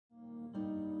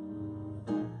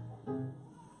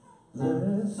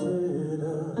Blessed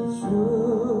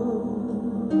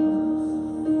assurance,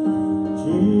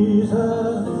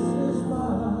 Jesus is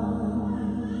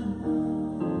mine.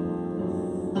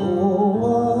 Oh,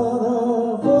 what a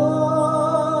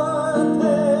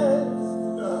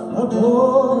foretaste of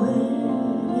glory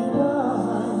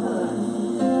divine,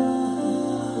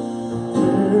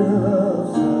 here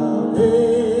of salvation,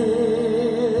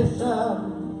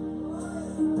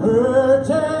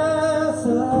 purchase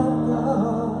of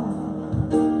God.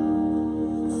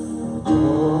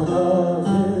 Born of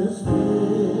His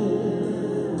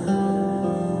Spirit,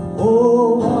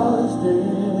 oh, washed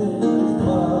in His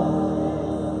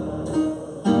blood.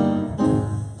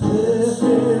 This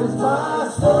is my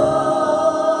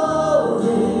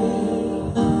story.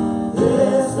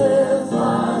 This is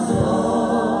my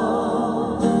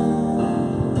song,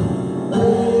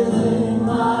 praising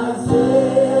my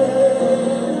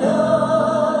Savior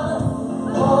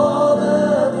all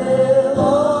the day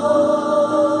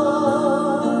long.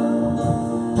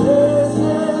 This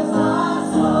is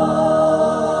my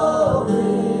story.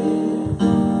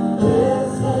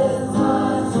 This is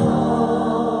my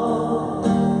song,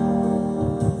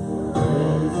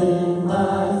 praising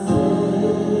my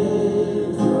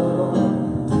Savior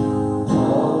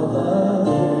all the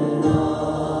day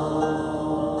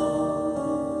long.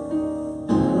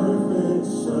 Perfect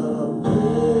submission,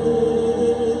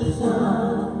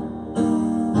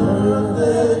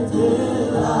 perfect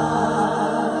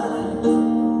delight,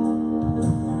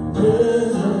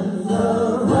 visions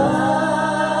of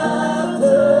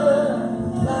rapture,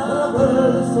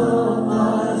 lovers on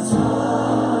my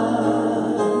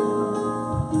side,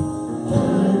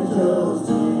 angels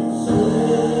descending,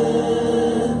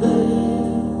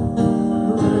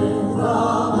 ring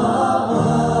from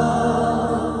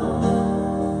above,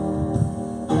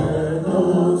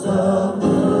 echoes of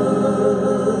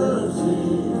mercy,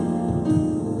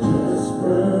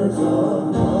 whispers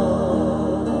of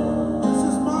love. This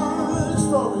is my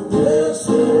story. This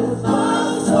is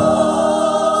my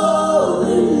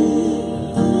story.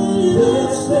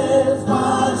 This is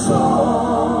my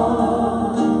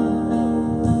song,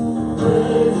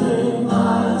 praising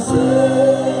my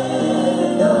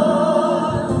Savior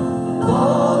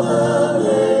all the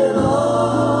day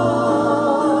long.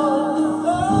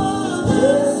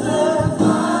 This is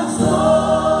my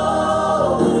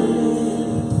story.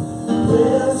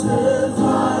 This is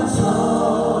my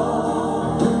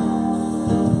song,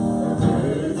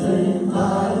 praising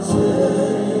my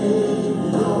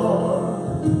Savior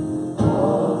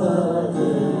all the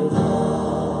day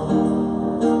long.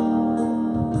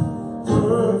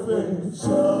 Perfect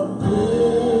submission,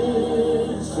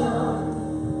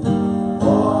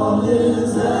 all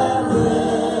is at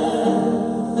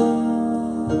rest.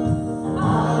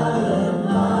 I am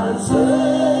my Savior,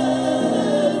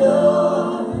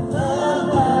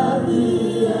 am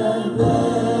happy and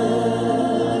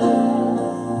blessed.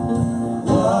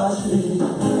 Washing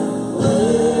and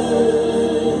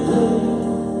waiting,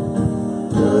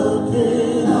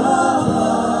 looking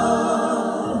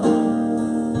above,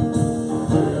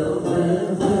 filled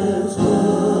with His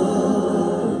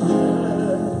goodness,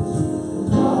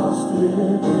 lost in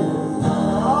His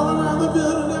love. All around the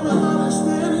building, everybody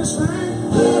standing,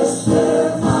 sing. This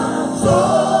is my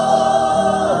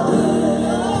story.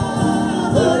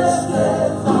 This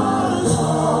is my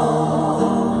song,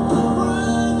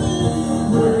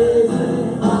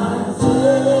 praising my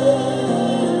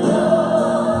Savior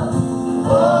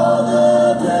all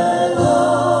the day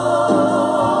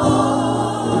long.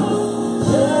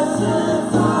 This is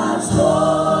my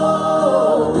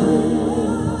story.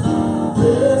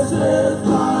 This is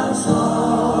my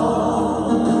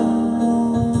song,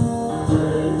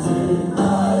 praising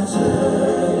my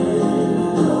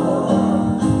Savior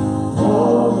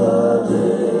all the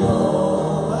day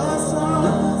long. Last time I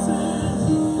sing,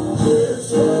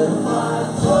 this is my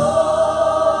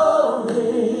story.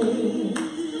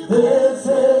 This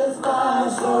is my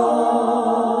song.